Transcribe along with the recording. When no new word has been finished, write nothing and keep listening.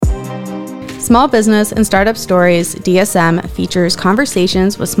Small Business and Startup Stories, DSM, features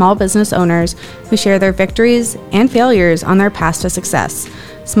conversations with small business owners who share their victories and failures on their path to success.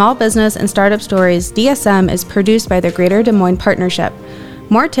 Small Business and Startup Stories, DSM, is produced by the Greater Des Moines Partnership.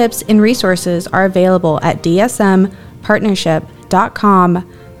 More tips and resources are available at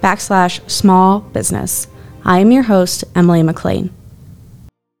dsmpartnership.com/small business. I am your host, Emily McLean.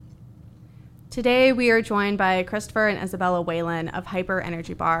 Today, we are joined by Christopher and Isabella Whalen of Hyper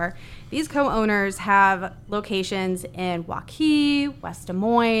Energy Bar. These co-owners have locations in Waukee, West Des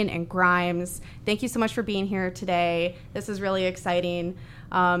Moines, and Grimes. Thank you so much for being here today. This is really exciting.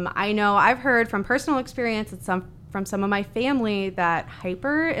 I know I've heard from personal experience and from some of my family that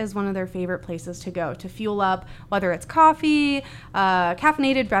Hyper is one of their favorite places to go to fuel up, whether it's coffee,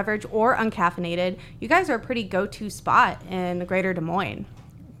 caffeinated beverage, or uncaffeinated. You guys are a pretty go-to spot in the Greater Des Moines.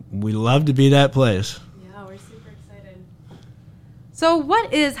 We love to be that place. Yeah, we're super excited. So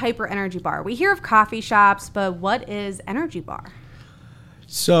what is Hyper Energy Bar? We hear of coffee shops, but what is Energy Bar?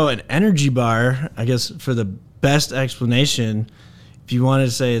 So an energy bar, I guess for the best explanation, if you want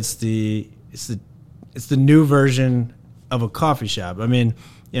to say it's the new version of a coffee shop. I mean,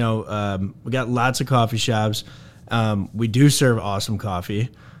 we got lots of coffee shops. We do serve awesome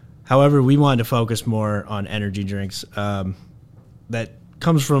coffee. However, we wanted to focus more on energy drinks that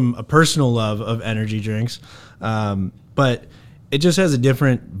comes from a personal love of energy drinks, but it just has a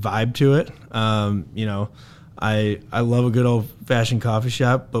different vibe to it. I love a good old-fashioned coffee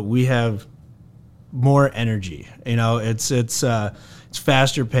shop, but we have more energy. It's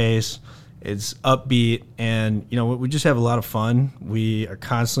faster pace, it's upbeat, and we just have a lot of fun. We are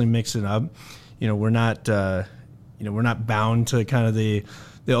constantly mixing up. We're not bound to kind of the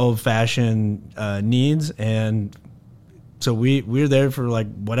old-fashioned needs, and so we're there for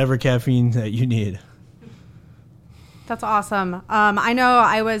like whatever caffeine that you need. That's awesome. I know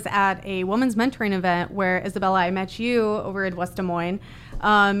I was at a women's mentoring event where, Isabella, I met you over in West Des Moines,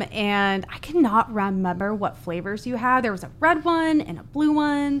 and I cannot remember what flavors you had. There was a red one and a blue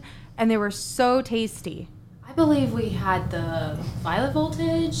one, and they were so tasty. I believe we had the Violet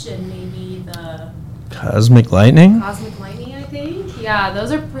Voltage and maybe the Cosmic Lightning, I think. Yeah,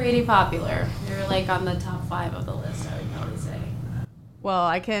 those are pretty popular. They're like on the top 5 of the list, I would probably say. Well,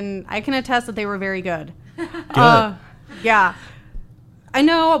 I can attest that they were very good. Good. Yeah. I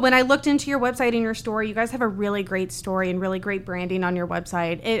know when I looked into your website and your story, you guys have a really great story and really great branding on your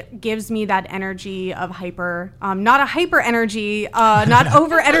website. It gives me that energy of hyper, not a hyper energy, not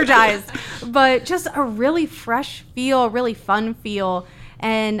over energized, but just a really fresh feel, really fun feel.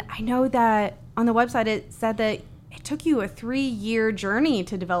 And I know that on the website, it said that it took you a 3-year journey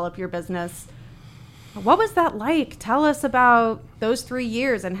to develop your business. What was that like? Tell us about those 3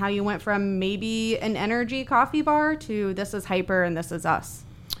 years and how you went from maybe an energy coffee bar to this is Hyper and this is us.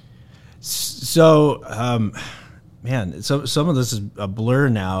 So, some of this is a blur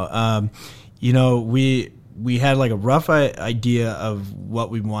now. We had like a rough idea of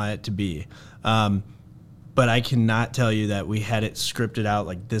what we want it to be. But I cannot tell you that we had it scripted out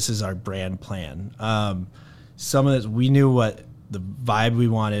like this is our brand plan. Some of this, we knew what the vibe we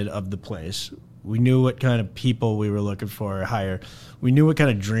wanted of the place. We knew what kind of people we were looking for or hire. We knew what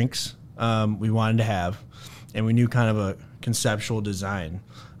kind of drinks we wanted to have, and we knew kind of a conceptual design.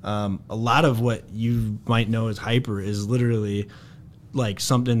 A lot of what you might know as Hyper is literally like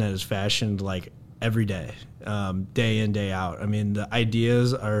something that is fashioned like every day, day in, day out. I mean, the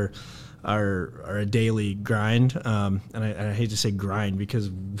ideas are a daily grind, and I hate to say grind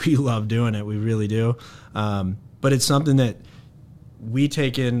because we love doing it. We really do. But it's something that we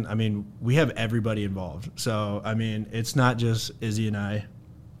take in. I mean, we have everybody involved. So, I mean, it's not just Izzy and I.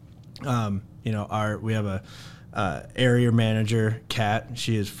 We have a area manager, Kat.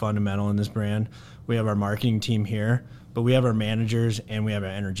 She is fundamental in this brand. We have our marketing team here, but we have our managers and we have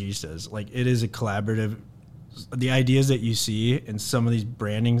our energistas. Like, it is a collaborative. The ideas that you see and some of these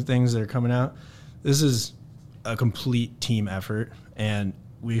branding things that are coming out, this is a complete team effort, and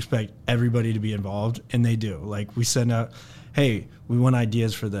we expect everybody to be involved, and they do. Like, we send out, hey, we want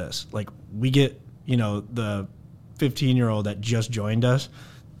ideas for this. Like, we get, the 15-year-old that just joined us,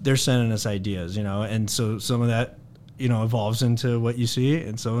 they're sending us ideas, and so some of that, evolves into what you see,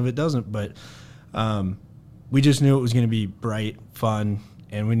 and some of it doesn't. But we just knew it was going to be bright, fun,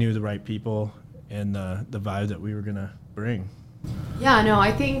 and we knew the right people and the vibe that we were going to bring. Yeah, no,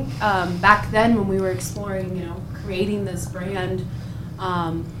 I think back then when we were exploring, creating this brand,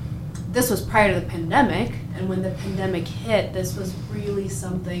 this was prior to the pandemic, and when the pandemic hit, this was really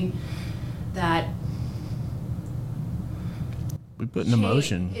something that we put in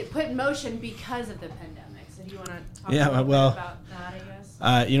motion. It put in motion because of the pandemic. So do you want to talk a little bit about that, I guess?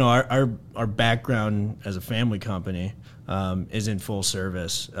 Our background as a family company is in full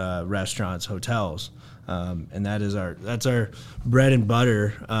service restaurants, hotels, and that's our bread and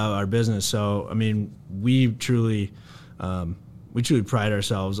butter, our business. So I mean, we truly pride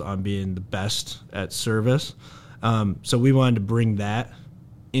ourselves on being the best at service. So we wanted to bring that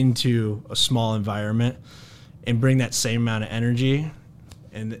into a small environment and bring that same amount of energy.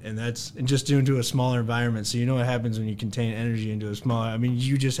 And just into a smaller environment. So you know what happens when you contain energy into a smaller. I mean,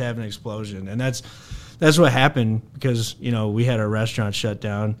 you just have an explosion, and that's what happened because we had our restaurants shut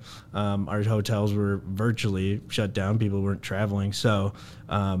down, our hotels were virtually shut down. People weren't traveling, so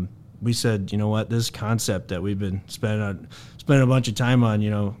we said, you know what, this concept that we've been spending a bunch of time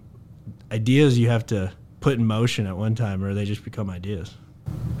on, ideas you have to put in motion at one time, or they just become ideas.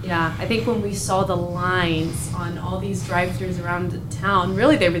 Yeah, I think when we saw the lines on all these drive-thrus around town,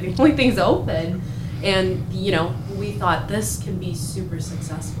 really they were the only things open. And, we thought this can be super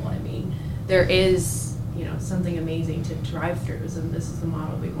successful. I mean, there is, something amazing to drive-thrus, and this is the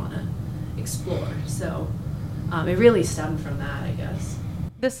model we want to explore. So it really stemmed from that, I guess.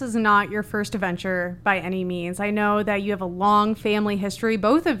 This is not your first venture by any means. I know that you have a long family history,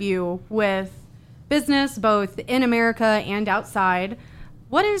 both of you, with business, both in America and outside.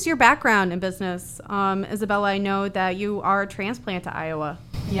 What is your background in business? Isabella, I know that you are a transplant to Iowa.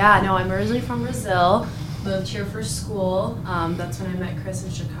 Yeah, no, I'm originally from Brazil, moved here for school. That's when I met Chris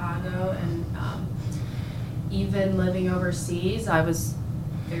in Chicago, and even living overseas, I was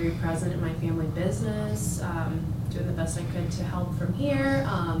very present in my family business, doing the best I could to help from here.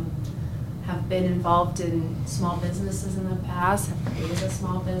 Have been involved in small businesses in the past, have created a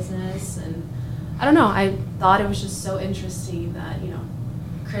small business, and I don't know, I thought it was just so interesting that,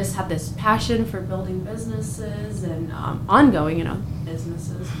 Chris had this passion for building businesses and ongoing,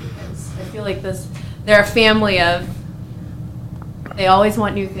 businesses, because I feel like they're a family of, they always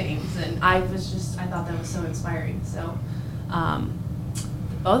want new things, and I thought that was so inspiring. So,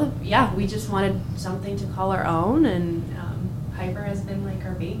 we just wanted something to call our own, and Hyper has been like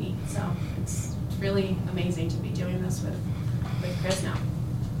our baby. So it's really amazing to be doing this with Chris now.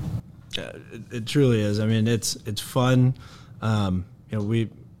 It truly is. I mean, it's fun. We,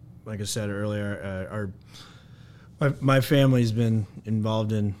 like I said earlier, my family's been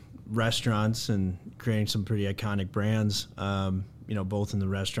involved in restaurants and creating some pretty iconic brands, both in the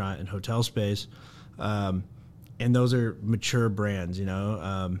restaurant and hotel space. And those are mature brands, we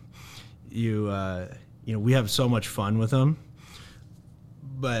have so much fun with them,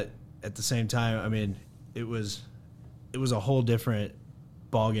 but at the same time, I mean, it was a whole different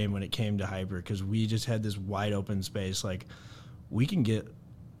ball game when it came to Hyper, because we just had this wide open space. Like, we can get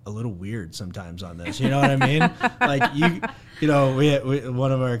a little weird sometimes on this, you know what I mean? Like, we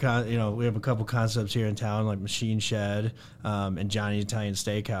one of our we have a couple concepts here in town, like Machine Shed and Johnny's Italian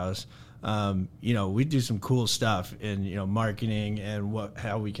Steakhouse. We do some cool stuff in marketing and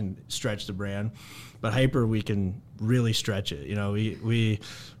how we can stretch the brand, but Hyper, we can really stretch it.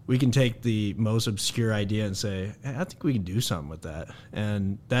 We can take the most obscure idea and say, hey, I think we can do something with that,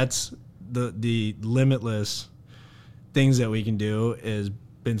 and that's the limitless things that we can do is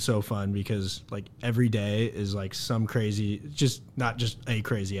been so fun, because like every day is like some crazy, just not just a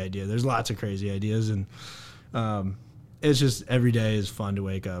crazy idea. There's lots of crazy ideas, and it's just every day is fun to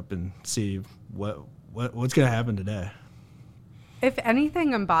wake up and see what's going to happen today. If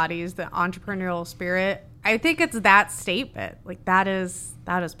anything embodies the entrepreneurial spirit, I think it's that statement. Like, that is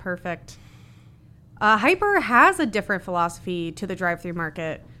perfect. Hyper has a different philosophy to the drive-thru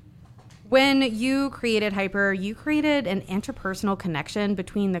market. When you created Hyper, you created an interpersonal connection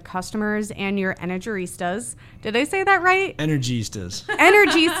between the customers and your energistas. Did I say that right? Energistas.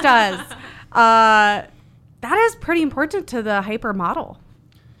 That is pretty important to the Hyper model.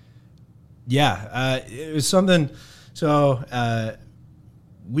 Yeah, it was something. So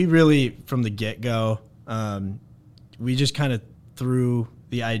we really, from the get-go, we just kind of threw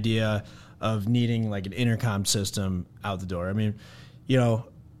the idea of needing like an intercom system out the door. I mean,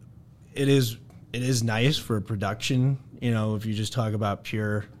 it is nice for production, if you just talk about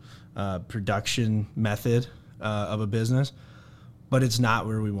pure production method of a business, but it's not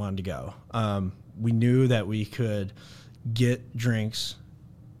where we wanted to go. We knew that we could get drinks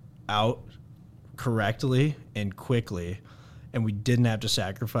out correctly and quickly, and we didn't have to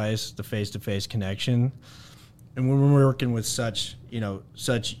sacrifice the face-to-face connection. And when we're working with such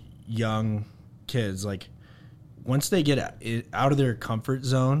young kids, like, once they get out of their comfort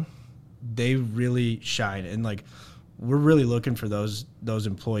zone, they really shine. And like, we're really looking for those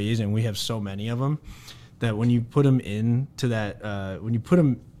employees, and we have so many of them, that when you put them into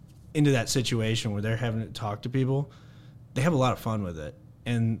that situation where they're having to talk to people, they have a lot of fun with it.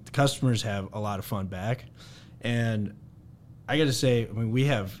 and the customers have a lot of fun back. And I got to say, I mean, we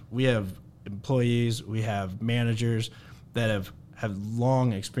have employees, we have managers that have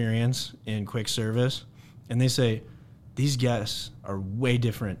long experience in quick service, and they say these guests are way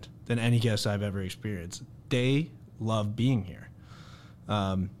different than any guests I've ever experienced. They love being here,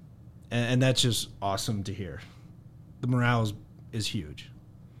 and that's just awesome to hear. The morale is huge.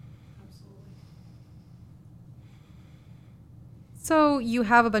 So you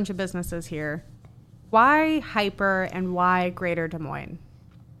have a bunch of businesses here. Why Hyper and why Greater Des Moines?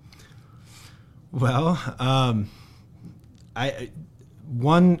 Well, I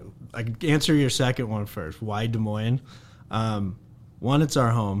can answer your second one first. Why Des Moines? One, it's our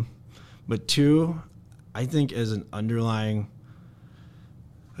home, but two, I think as an underlying,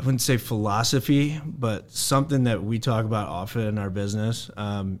 I wouldn't say philosophy, but something that we talk about often in our business.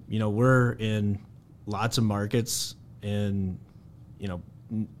 We're in lots of markets in,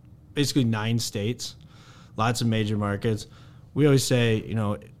 basically 9 states, lots of major markets. We always say,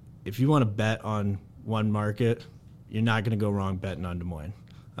 if you want to bet on one market, you're not going to go wrong betting on Des Moines.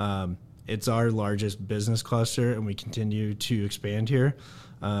 It's our largest business cluster, and we continue to expand here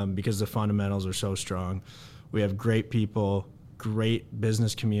because the fundamentals are so strong. We have great people, great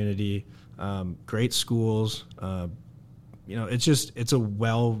business community, great schools. It's a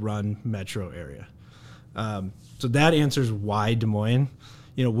well-run metro area. So that answers why Des Moines.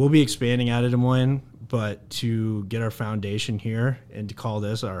 We'll be expanding out of Des Moines, but to get our foundation here and to call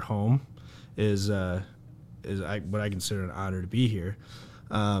this our home is what I consider an honor to be here.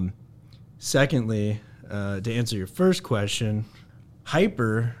 Secondly, to answer your first question,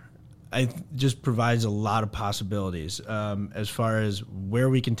 Hyper just provides a lot of possibilities as far as where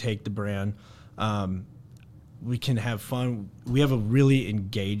we can take the brand. We can have fun. We have a really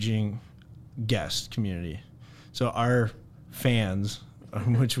engaging guest community. So our fans,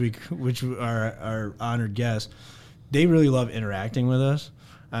 which are our honored guests, they really love interacting with us,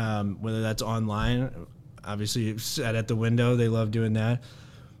 whether that's online. Obviously, sat at the window, they love doing that.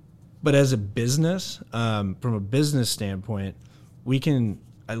 But as a business, from a business standpoint,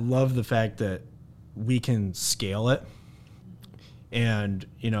 I love the fact that we can scale it. And,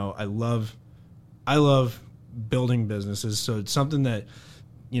 I love building businesses. So it's something that,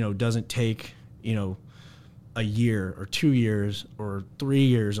 doesn't take, a year or 2 years or 3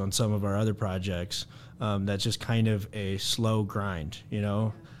 years on some of our other projects. That's just kind of a slow grind,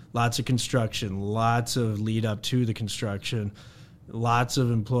 lots of construction, lots of lead up to the construction, lots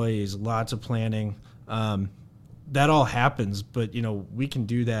of employees, lots of planning. That all happens, but we can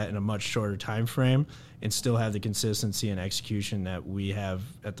do that in a much shorter time frame and still have the consistency and execution that we have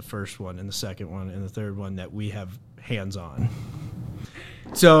at the first one and the second one and the third one that we have hands on.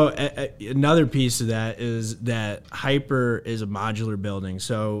 So another piece of that is that Hyper is a modular building,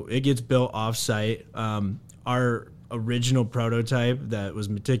 so it gets built off-site. Our original prototype that was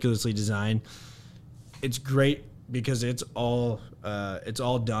meticulously designed, it's great because it's all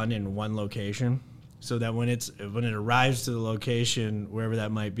done in one location, so that when it arrives to the location, wherever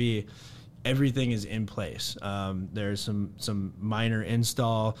that might be, everything is in place. There's some minor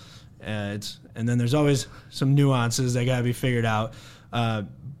install, and then there's always some nuances that got to be figured out.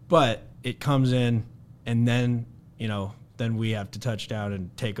 But it comes in, and then then we have to touch down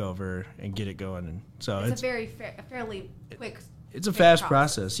and take over and get it going. And so it's a fairly quick. It's a fast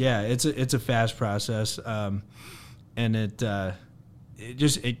process. Yeah, it's a fast process, and it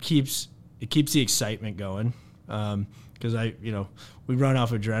keeps the excitement going. Because we run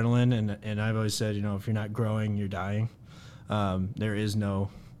off adrenaline, and I've always said, if you're not growing, you're dying. There's no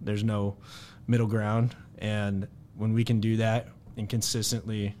middle ground, and when we can do that and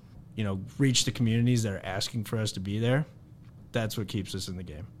consistently, reach the communities that are asking for us to be there, that's what keeps us in the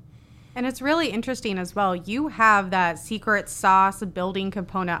game. And it's really interesting as well. You have that secret sauce building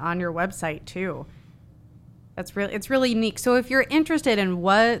component on your website too. It's really unique. So if you're interested in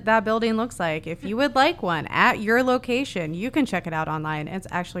what that building looks like, if you would like one at your location, you can check it out online. It's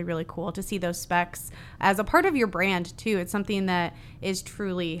actually really cool to see those specs as a part of your brand too. It's something that is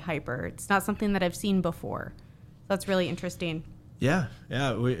truly Hyper. It's not something that I've seen before. That's really interesting. Yeah.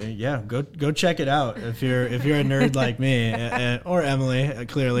 Go check it out if you're a nerd like me or Emily,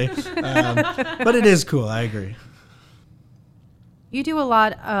 clearly. But it is cool. I agree. You do a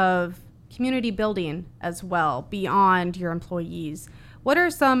lot of community building as well beyond your employees. What are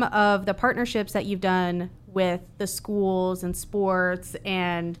some of the partnerships that you've done with the schools and sports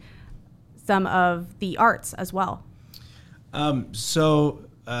and some of the arts as well? Like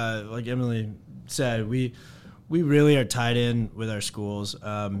Emily said, we really are tied in with our schools.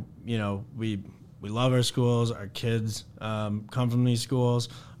 we love our schools. Our kids come from these schools.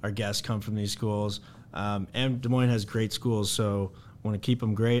 Our guests come from these schools. And Des Moines has great schools, so want to keep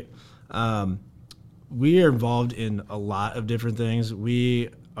them great. We are involved in a lot of different things.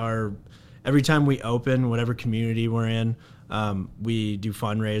 Every time we open, whatever community we're in, we do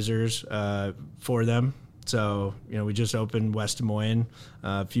fundraisers for them. So, we just opened West Des Moines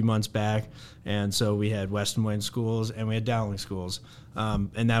a few months back, and so we had West Des Moines schools and we had Dowling schools,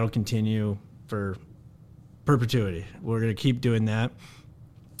 and that'll continue for perpetuity. We're going to keep doing that,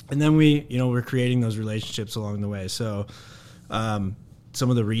 and then we're creating those relationships along the way. So, some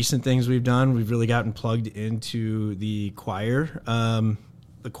of the recent things we've done, we've really gotten plugged into the choir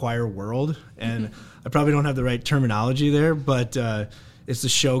world, and I probably don't have the right terminology there, but it's the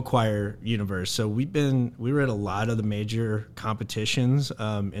show choir universe. So we were at a lot of the major competitions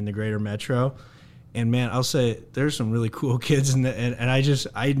in the greater metro, and man, I'll say there's some really cool kids in and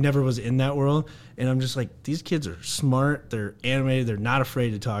I never was in that world, and I'm just like, these kids are smart, they're animated, they're not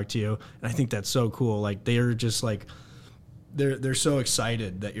afraid to talk to you, and I think that's so cool. Like, they're just like, they're so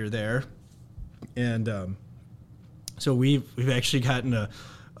excited that you're there, and so we've actually gotten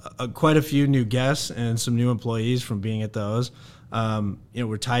quite a few new guests and some new employees from being at those.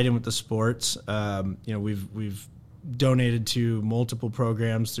 We're tied in with the sports. We've donated to multiple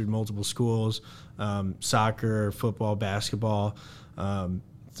programs through multiple schools, soccer, football, basketball,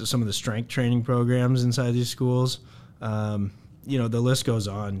 to some of the strength training programs inside these schools. The list goes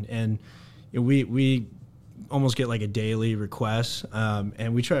on, and we almost get like a daily request,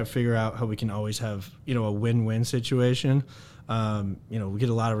 and we try to figure out how we can always have a win-win situation. We get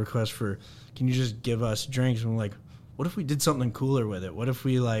a lot of requests for, can you just give us drinks? And we're like, what if we did something cooler with it? What if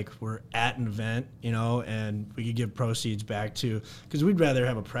we were at an event, and we could give proceeds back to, because we'd rather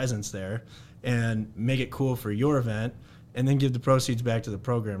have a presence there and make it cool for your event, and then give the proceeds back to the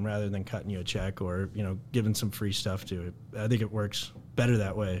program rather than cutting you a check or, giving some free stuff to it. I think it works better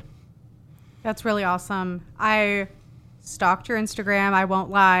that way. That's really awesome. I stalked your Instagram, I won't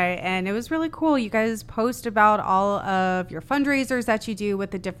lie, and it was really cool. You guys post about all of your fundraisers that you do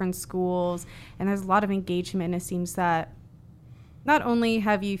with the different schools, and there's a lot of engagement. It seems that not only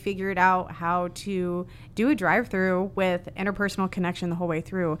have you figured out how to do a drive-through with interpersonal connection the whole way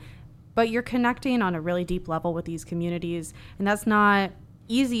through, but you're connecting on a really deep level with these communities, and that's not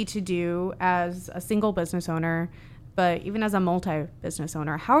easy to do as a single business owner, but even as a multi-business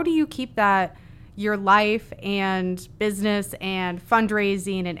owner. How do you keep that, your life and business and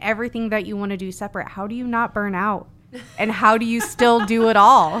fundraising and everything that you want to do separate? How do you not burn out? And how do you still do it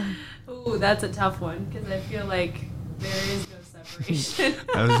all? Ooh, that's a tough one, because I feel like there is no separation.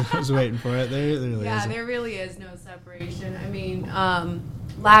 I was waiting for it. There really yeah, isn't. there really is no separation. I mean,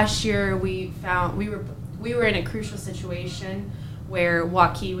 last year we were in a crucial situation where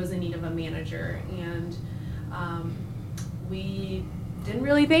Waukee was in need of a manager, and we didn't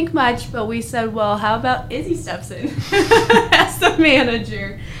really think much, but we said, well, how about Izzy steps in as the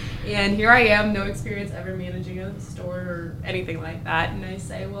manager? And here I am, no experience ever managing a store or anything like that. And I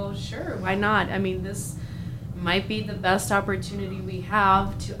say, well, sure, why not? I mean, this might be the best opportunity we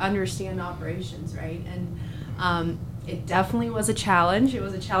have to understand operations, right? And it definitely was a challenge. It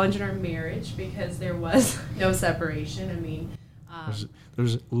was a challenge in our marriage because there was no separation. I mean,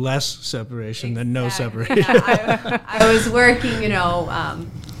 there's less separation than no separation. Yeah, I was working,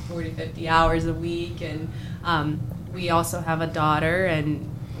 40, 50 hours a week, and we also have a daughter and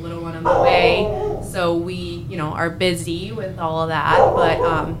a little one on the way, so we, are busy with all of that,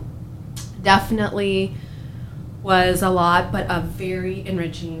 but definitely was a lot, but a very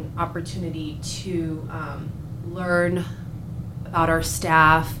enriching opportunity to learn about our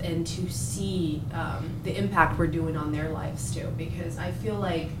staff and to see the impact we're doing on their lives too, because I feel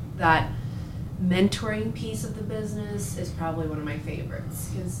like that mentoring piece of the business is probably one of my favorites,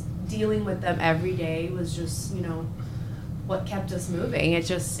 because dealing with them every day was just what kept us moving.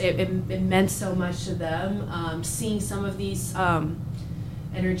 It meant so much to them, seeing some of these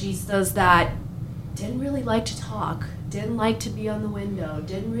energistas that didn't really like to talk, didn't like to be on the window,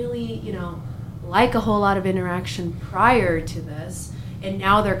 didn't really like a whole lot of interaction prior to this, and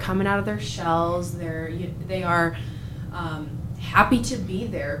now they're coming out of their shells. They are happy to be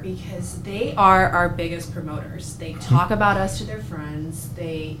there because they are our biggest promoters. They talk about us to their friends.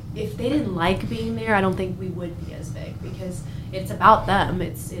 If they didn't like being there, I don't think we would be as big, because it's about them.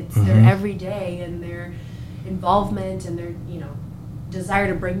 It's their everyday and their involvement and their desire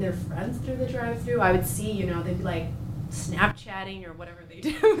to bring their friends through the drive-through. I would see they'd be like Snapchatting or whatever they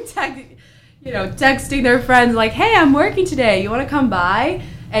do, texting their friends like, hey, I'm working today, you want to come by?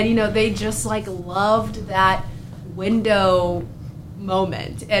 And they just loved that window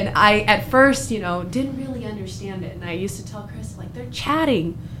moment. And I, at first, didn't really understand it. And I used to tell Chris, like, they're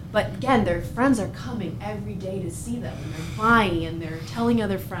chatting. But again, their friends are coming every day to see them. And they're buying and they're telling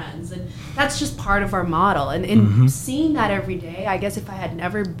other friends. And that's just part of our model. And in seeing that every day, I guess if I had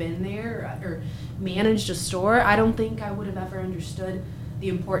never been there or managed a store, I don't think I would have ever understood the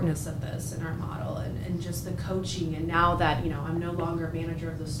importance of this in our model and just the coaching. And now that, I'm no longer a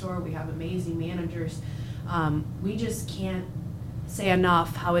manager of the store, we have amazing managers. We just can't say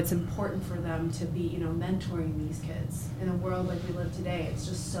enough how it's important for them to be, mentoring these kids in a world like we live today. It's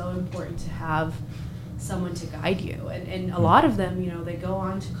just so important to have someone to guide you. And a lot of them, they go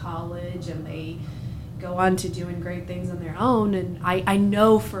on to college and they go on to doing great things on their own. And I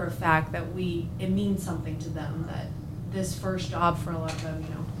know for a fact that it means something to them, that this first job for a lot of them,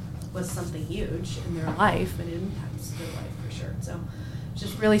 was something huge in their life and it impacts their life for sure. So it's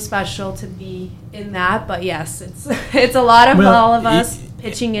just really special to be in that. But yes, it's a lot of all of us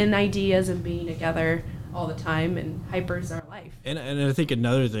pitching in ideas and being together all the time, and Hyper's our life. And I think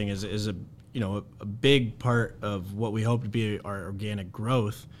another thing is a big part of what we hope to be our organic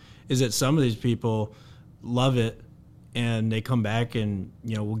growth is that some of these people love it and they come back and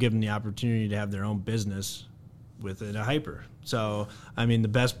we'll give them the opportunity to have their own business within a Hyper. So, the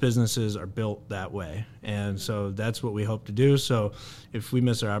best businesses are built that way. And so that's what we hope to do. So if we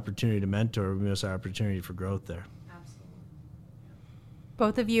miss our opportunity to mentor, we miss our opportunity for growth there. Absolutely.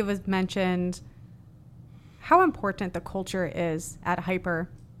 Both of you have mentioned how important the culture is at Hyper.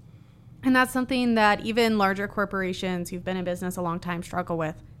 And that's something that even larger corporations who've been in business a long time struggle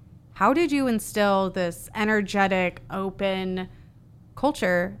with. How did you instill this energetic, open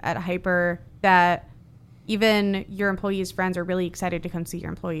culture at Hyper that even your employees' friends are really excited to come see your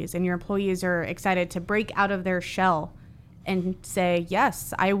employees, and your employees are excited to break out of their shell and say,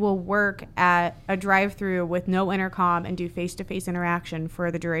 yes, I will work at a drive-through with no intercom and do face-to-face interaction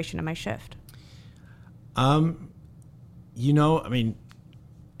for the duration of my shift?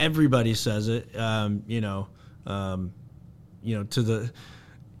 Everybody says it,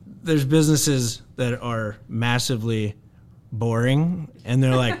 there's businesses that are massively boring and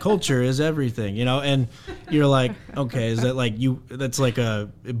they're like, culture is everything, and you're like, okay, is that like that's like a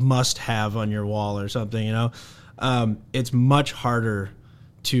must have on your wall or something, it's much harder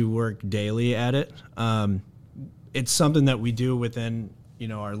to work daily at it. It's something that we do within,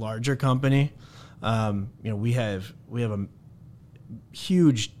 our larger company. We have a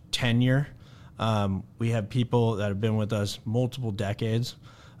huge tenure. We have people that have been with us multiple decades,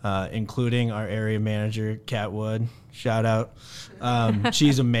 including our area manager, Kat Wood. Shout out.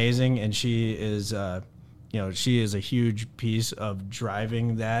 She's amazing, and she is a huge piece of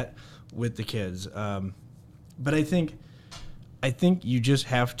driving that with the kids. But I think you just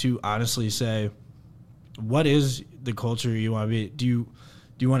have to honestly say, what is the culture you want to be? Do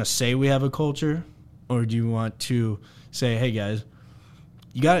you want to say we have a culture, or do you want to say, hey guys,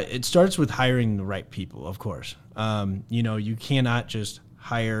 it starts with hiring the right people, of course. You cannot just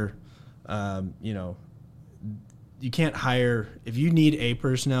hire, you can't hire, if you need A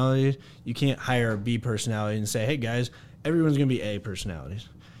personalities, you can't hire a B personality and say, hey guys, everyone's going to be A personalities.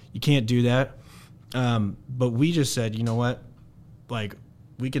 You can't do that. But we just said, you know what? Like,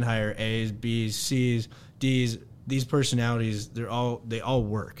 we can hire A's, B's, C's, D's. These personalities, they all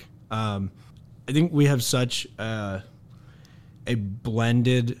work. I think we have such a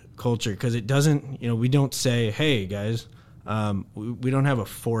blended culture because it doesn't, we don't say, hey guys, we don't have a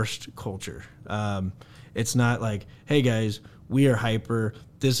forced culture. It's not like, hey guys, we are Hyper.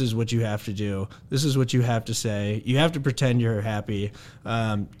 This is what you have to do. This is what you have to say. You have to pretend you're happy.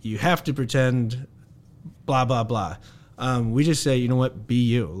 You have to pretend blah, blah, blah. We just say, you know what, be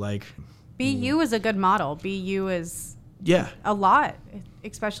you. Like, be you is a good model. Be you is a lot,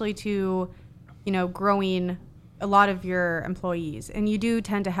 especially to, growing a lot of your employees. And you do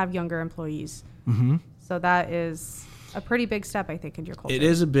tend to have younger employees. Mm-hmm. So that is a pretty big step, I think, in your culture. It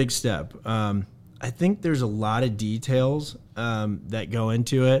is a big step. I think there's a lot of details that go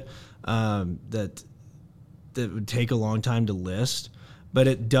into it that would take a long time to list, but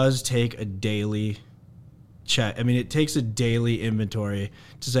it does take a daily check. It takes a daily inventory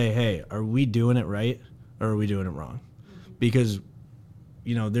to say, hey, are we doing it right or are we doing it wrong? Mm-hmm. Because,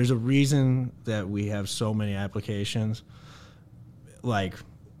 there's a reason that we have so many applications, like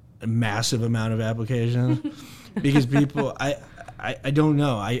a massive amount of applications, because people, I don't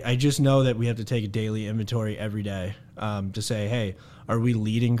know. I just know that we have to take a daily inventory every day to say, hey, are we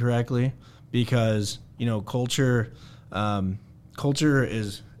leading correctly? Because, culture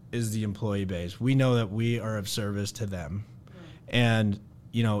is the employee base. We know that we are of service to them. Right. And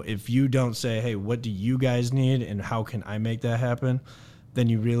if you don't say, hey, what do you guys need and how can I make that happen, then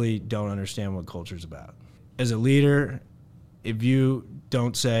you really don't understand what culture is about. As a leader, if you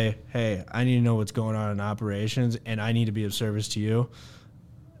don't say, hey, I need to know what's going on in operations and I need to be of service to you,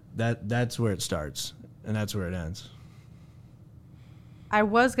 that's where it starts and that's where it ends. I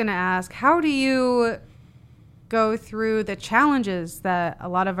was going to ask, how do you go through the challenges that a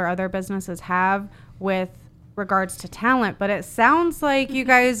lot of our other businesses have with regards to talent? But it sounds like you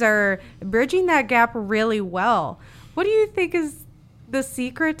guys are bridging that gap really well. What do you think is the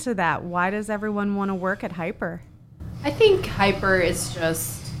secret to that? Why does everyone want to work at Hyper? I think Hyper is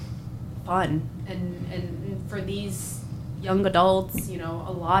just fun. And for these young adults,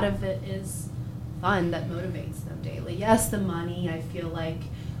 a lot of it is fun that motivates them daily. Yes, the money, I feel like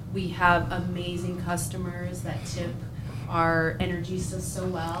we have amazing customers that tip our Energistas so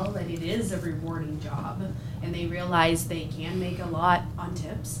well that it is a rewarding job, and they realize they can make a lot on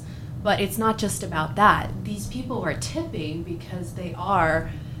tips. But it's not just about that. These people are tipping because they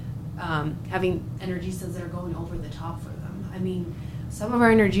are having Energistas that are going over the top for them. I mean, some of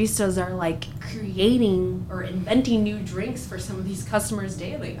our Energistas are like creating or inventing new drinks for some of these customers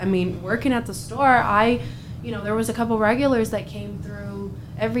daily. I mean, working at the store, there was a couple regulars that came through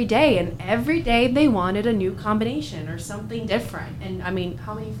every day, and every day they wanted a new combination or something different. And I mean,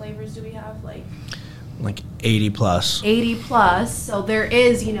 how many flavors do we have? Like 80 plus. 80 plus. So there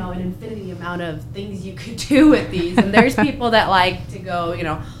is, an infinity amount of things you could do with these. And there's people that like to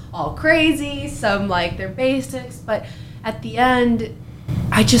go, all crazy. Some like their basics. But at the end,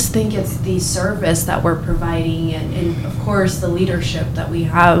 I just think it's the service that we're providing and of course, the leadership that we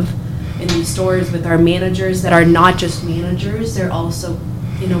have in these stores with our managers that are not just managers. They're also,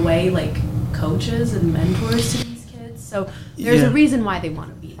 in a way, like coaches and mentors to these kids. So there's a reason why they want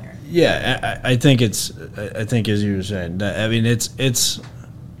to be there. Yeah, I think as you were saying, I mean, it's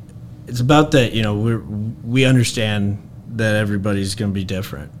about that, we understand that everybody's going to be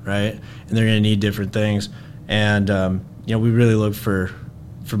different, right? And they're going to need different things. And, we really look for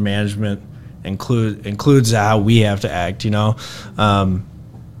management includes how we have to act,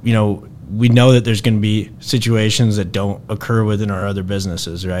 we know that there's going to be situations that don't occur within our other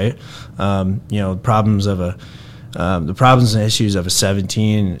businesses, right? The problems and issues of a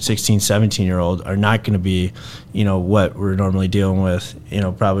 16, 17-year-old are not going to be, what we're normally dealing with,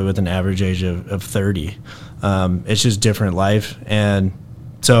 probably with an average age of 30. It's just different life. And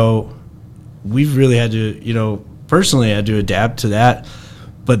so we've really had to, personally had to adapt to that.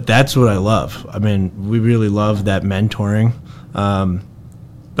 But that's what I love. I mean, we really love that mentoring.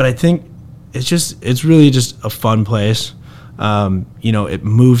 But I think it's really just a fun place. It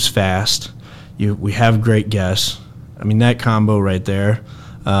moves fast. We have great guests. I mean, that combo right there,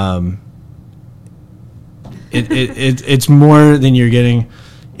 it's more than you're getting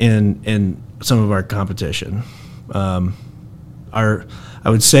in some of our competition. I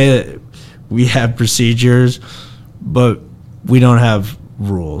would say that we have procedures, but we don't have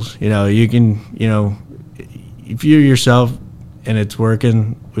rules. You can, if you're yourself and it's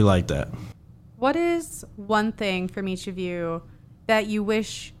working, we like that. What is one thing from each of you that you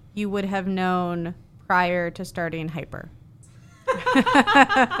wish you would have known prior to starting Hyper?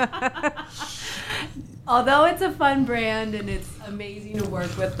 Although it's a fun brand and it's amazing to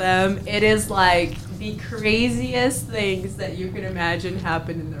work with them, it is like the craziest things that you can imagine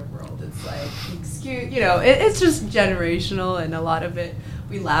happen in their world. It's like, it's just generational, and a lot of it,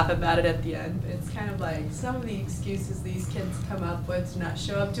 we laugh about it at the end. It's kind of like some of the excuses these kids come up with to not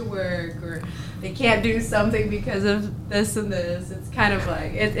show up to work, or they can't do something because of this and this. It's kind of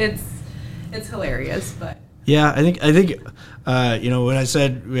like, it's hilarious, but. Yeah, I think when I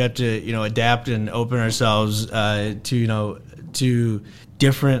said we have to adapt and open ourselves to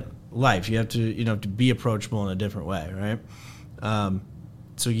different life, you have to to be approachable in a different way, right?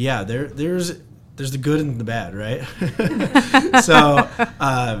 So yeah, there's the good and the bad, right? So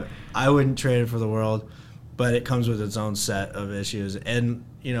I wouldn't trade it for the world, but it comes with its own set of issues, and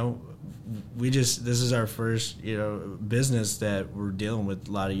this is our first business that we're dealing with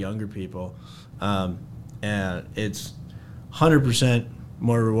a lot of younger people. And it's 100%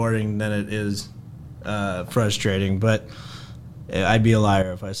 more rewarding than it is frustrating. But I'd be a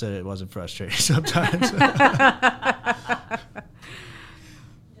liar if I said it wasn't frustrating sometimes.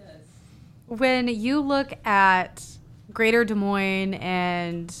 When you look at Greater Des Moines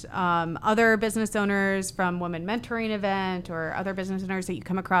and other business owners from Women Mentoring Event or other business owners that you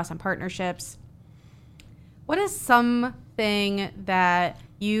come across on partnerships, what is something that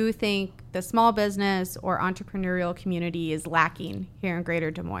you think the small business or entrepreneurial community is lacking here in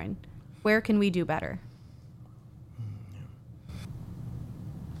Greater Des Moines? Where can we do better?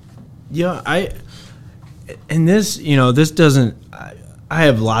 Yeah, and this, this doesn't. I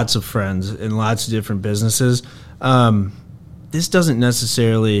have lots of friends in lots of different businesses. This doesn't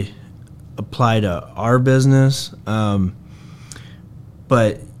necessarily apply to our business, but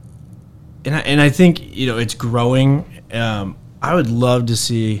I think it's growing. I would love to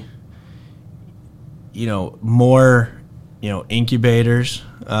see more incubators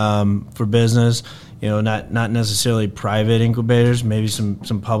for business. Not necessarily private incubators, maybe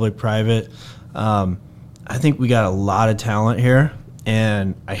some public private. I think we got a lot of talent here,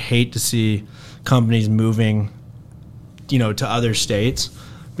 and I hate to see companies moving to other states,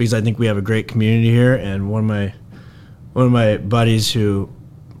 because I think we have a great community here. And one of my buddies who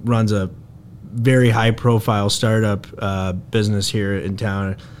runs a very high profile startup business here in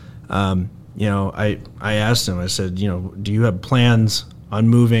town, I asked him, I said, do you have plans on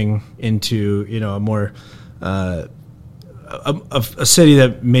moving into a more a city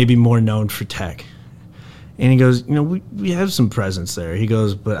that may be more known for tech? And he goes, we have some presence there. He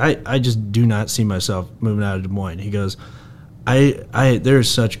goes, but I just do not see myself moving out of Des Moines. He goes,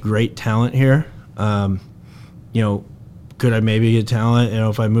 there's such great talent here. Could I maybe get talent,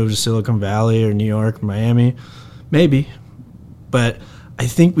 if I move to Silicon Valley or New York, Miami? Maybe. But I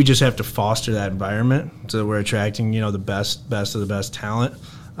think we just have to foster that environment so that we're attracting, the best of the best talent.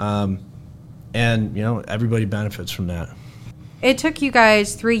 And everybody benefits from that. It took you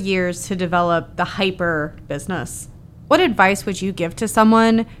guys 3 years to develop the Hyper business. What advice would you give to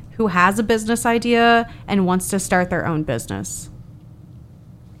someone who has a business idea and wants to start their own business?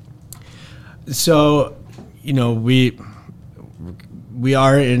 So, we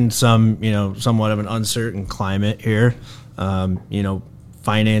are in somewhat of an uncertain climate here.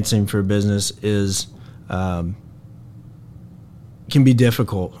 Financing for business can be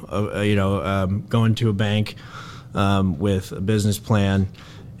difficult. Going to a bank with a business plan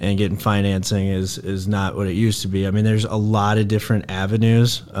and getting financing is not what it used to be. I mean, there's a lot of different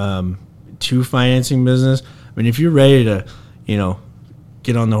avenues to financing business. I mean, if you're ready to,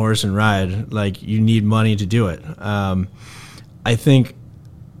 get on the horse and ride, like, you need money to do it. I think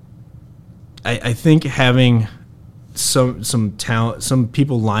having some talent, some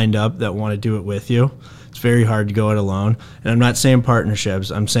people lined up that want to do it with you. It's very hard to go it alone. And I'm not saying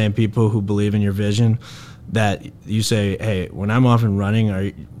partnerships. I'm saying people who believe in your vision, that you say, hey, when I'm off and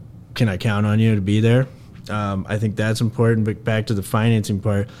running, can I count on you to be there? I think that's important. But back to the financing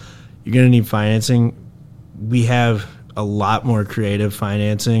part, you're going to need financing. We have a lot more creative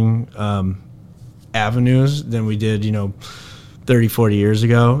financing avenues than we did, 30, 40 years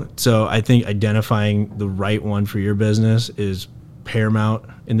ago. So I think identifying the right one for your business is paramount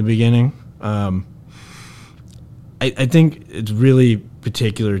in the beginning. I think it's really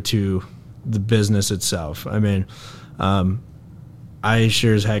particular to the business itself. I mean, I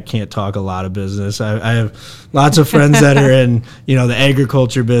sure as heck can't talk a lot of business. I have lots of friends that are in, the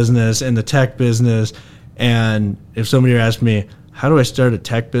agriculture business and the tech business. And if somebody asks me, how do I start a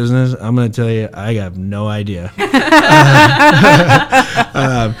tech business? I'm going to tell you, I have no idea.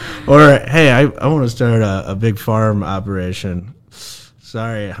 Or, hey, I want to start a big farm operation.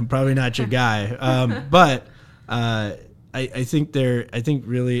 Sorry, I'm probably not your guy. But I think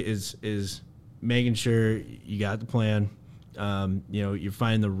really is making sure you got the plan. You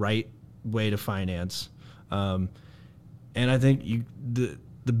find the right way to finance. And I think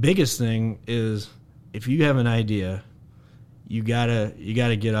the biggest thing is, if you have an idea, you gotta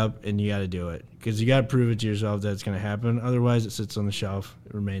get up and you gotta do it, because you gotta prove it to yourself that it's gonna happen. Otherwise, it sits on the shelf.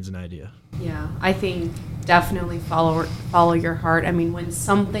 It remains an idea. Yeah, I think definitely follow your heart. I mean, when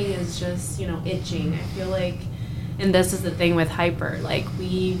something is just itching, I feel like, and this is the thing with Hyper, like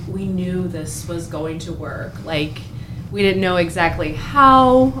we knew this was going to work. Like, we didn't know exactly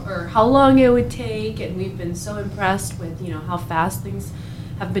how or how long it would take, and we've been so impressed with how fast things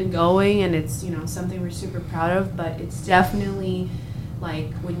have been going, and it's something we're super proud of. But it's definitely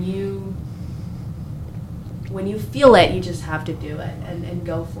like when you feel it, you just have to do it and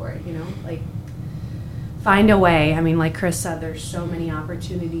go for it. Like, find a way. I mean, like Chris said, there's so many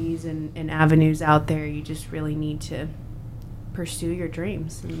opportunities and avenues out there. You just really need to pursue your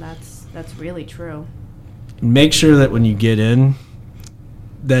dreams, and that's really true. Make sure that when you get in,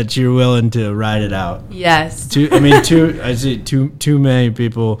 that you're willing to ride it out. Yes. I see too many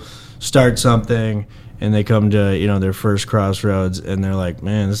people start something and they come to their first crossroads and they're like,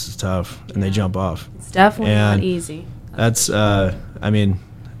 man, this is tough, and they jump off. It's definitely not easy. That's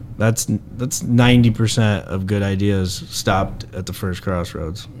 90% of good ideas stopped at the first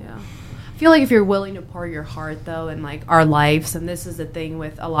crossroads. Yeah. I feel like if you're willing to pour your heart, though, and like our lives, and this is the thing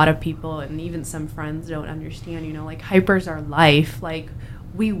with a lot of people, and even some friends don't understand, like, Hyper's our life. Like,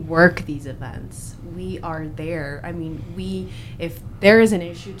 we work these events. We are there. I mean, if there is an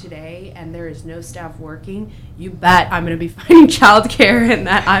issue today and there is no staff working, you bet I'm going to be finding childcare and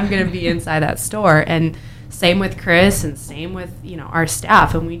that I'm going to be inside that store. And same with Chris and same with, our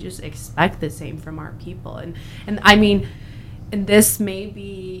staff. And we just expect the same from our people. And I mean, and this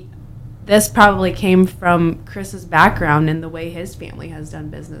probably came from Chris's background and the way his family has done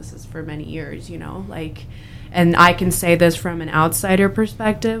businesses for many years, and I can say this from an outsider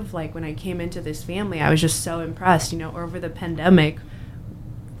perspective. Like, when I came into this family, I was just so impressed. Over the pandemic,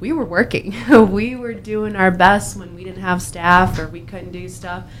 we were working. We were doing our best when we didn't have staff or we couldn't do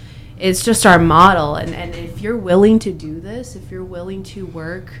stuff. It's just our model. And if you're willing to do this, if you're willing to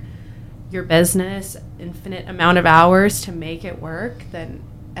work your business infinite amount of hours to make it work, then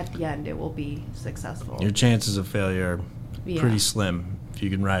at the end it will be successful. Your chances of failure are pretty slim if you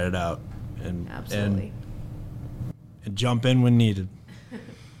can ride it out. Absolutely. And jump in when needed.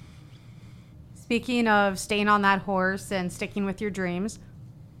 Speaking of staying on that horse and sticking with your dreams,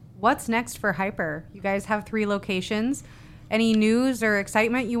 what's next for Hyper? You guys have 3 locations. Any news or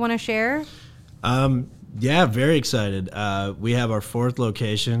excitement you want to share? Yeah, very excited. We have our 4th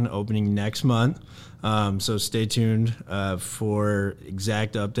location opening next month. So stay tuned for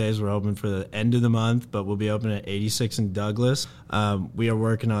exact updates. We're open for the end of the month, but we'll be open at 86 in Douglas. We are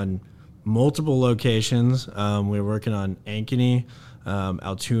working on multiple locations. We're working on Ankeny,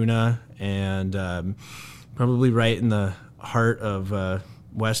 Altoona, and probably right in the heart of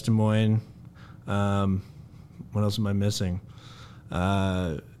West Des Moines. What else am I missing?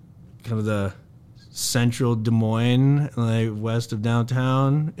 Kind of the central Des Moines, like west of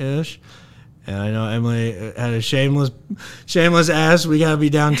downtown-ish. And I know Emily had a shameless ask, we got to be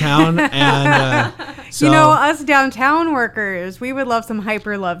downtown. And so, us downtown workers, we would love some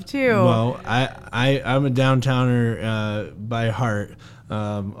Hyper love too. Well, I'm a downtowner by heart,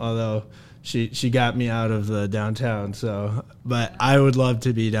 although she got me out of the downtown. So, but I would love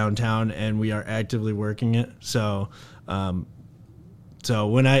to be downtown, and we are actively working it. So,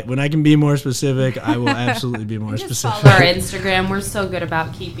 when I can be more specific, I will absolutely be more specific. Just follow our Instagram. We're so good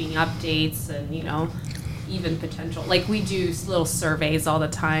about keeping updates and, even potential. Like, we do little surveys all the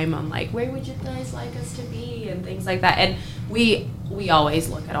time on, like, where would you guys like us to be and things like that. And we always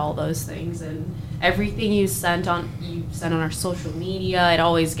look at all those things. And everything you send on our social media, it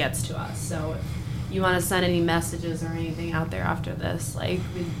always gets to us. So if you want to send any messages or anything out there after this, like,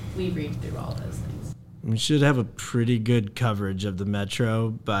 we read through all those things. We should have a pretty good coverage of the metro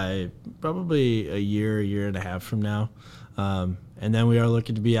by probably a year and a half from now. And then we are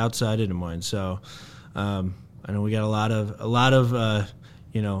looking to be outside of Des Moines. So I know we got a lot of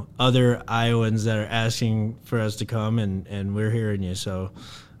other Iowans that are asking for us to come, and we're hearing you. So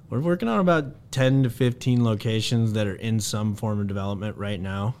we're working on about 10 to 15 locations that are in some form of development right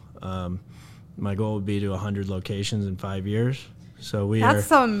now. My goal would be to 100 locations in 5 years. So that's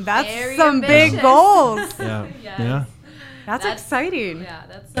some ambitious. big goals. Yeah. Yes. Yeah. That's exciting. Yeah,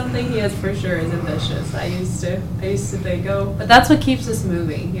 that's something he has for sure is ambitious. I used to think, but that's what keeps us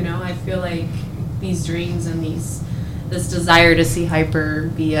moving. I feel like these dreams and this desire to see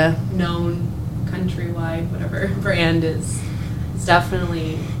Hyper be a known countrywide whatever brand is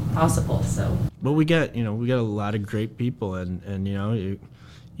definitely possible. So, but we got a lot of great people, and you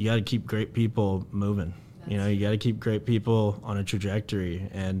got to keep great people moving. You got to keep great people on a trajectory.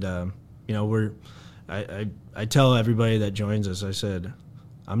 And, I tell everybody that joins us, I said,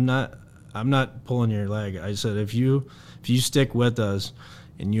 I'm not pulling your leg. I said, if you stick with us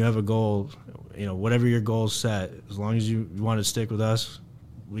and you have a goal, whatever your goal's set, as long as you want to stick with us,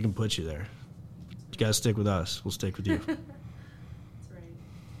 we can put you there. You got to stick with us. We'll stick with you. That's right.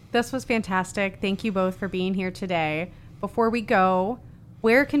 This was fantastic. Thank you both for being here today. Before we go,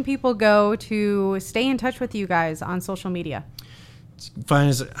 where can people go to stay in touch with you guys on social media? Find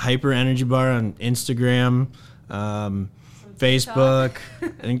us at Hyper Energy Bar on Instagram, Facebook, I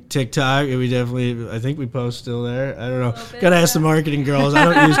think TikTok. I think we post still there. I don't know. Got to ask the marketing girls. I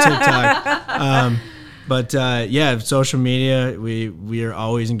don't use TikTok. But social media, we are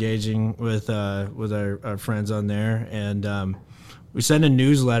always engaging with our friends on there, and we send a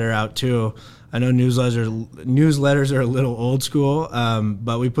newsletter out too. I know newsletters are a little old school,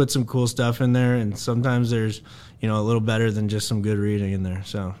 but we put some cool stuff in there, and sometimes there's a little better than just some good reading in there.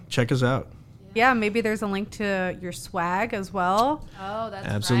 So check us out. Yeah, maybe there's a link to your swag as well. Oh, that's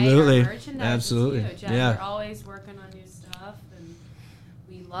absolutely. Right. Our merchandise Absolutely. is huge. Yeah. We're always working on new stuff, and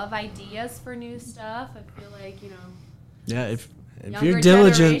we love ideas for new stuff. I feel like Yeah, if younger you're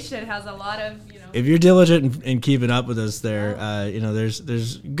diligent, generation has a lot of if you're diligent in keeping up with us there,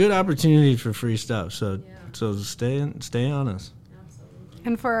 there's good opportunity for free stuff. So stay on us. Absolutely.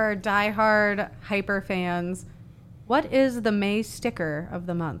 And for our diehard hyper fans, what is the May sticker of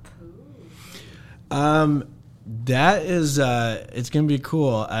the month? That is, it's gonna be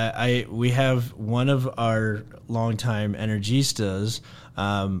cool. We have one of our longtime energistas,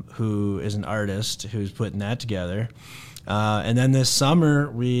 who is an artist who's putting that together, and then this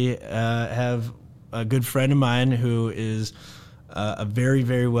summer we have a good friend of mine who is a very,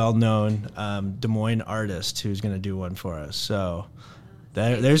 very well known Des Moines artist who's gonna do one for us. So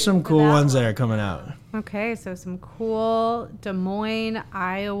there's some cool ones that are coming out. Okay, so some cool Des Moines,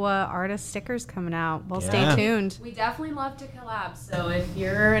 Iowa artist stickers coming out. Well, stay tuned. We definitely love to collab. So if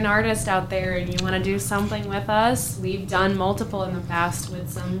you're an artist out there and you want to do something with us, we've done multiple in the past with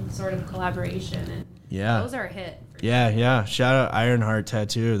some sort of collaboration. And those are a hit. Yeah. Shout out Ironheart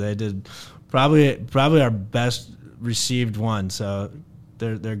Tattoo. They did probably our best received one. So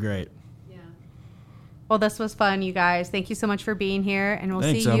they're great. Well, this was fun, you guys. Thank you so much for being here, and we'll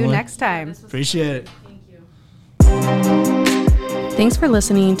Thanks, see you Emily. next time. Appreciate it. Thank you. Thanks for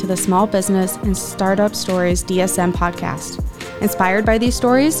listening to the Small Business and Startup Stories DSM podcast. Inspired by these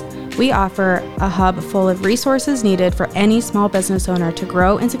stories, we offer a hub full of resources needed for any small business owner to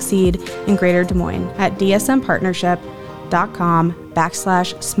grow and succeed in Greater Des Moines at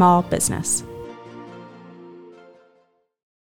dsmpartnership.com/small business.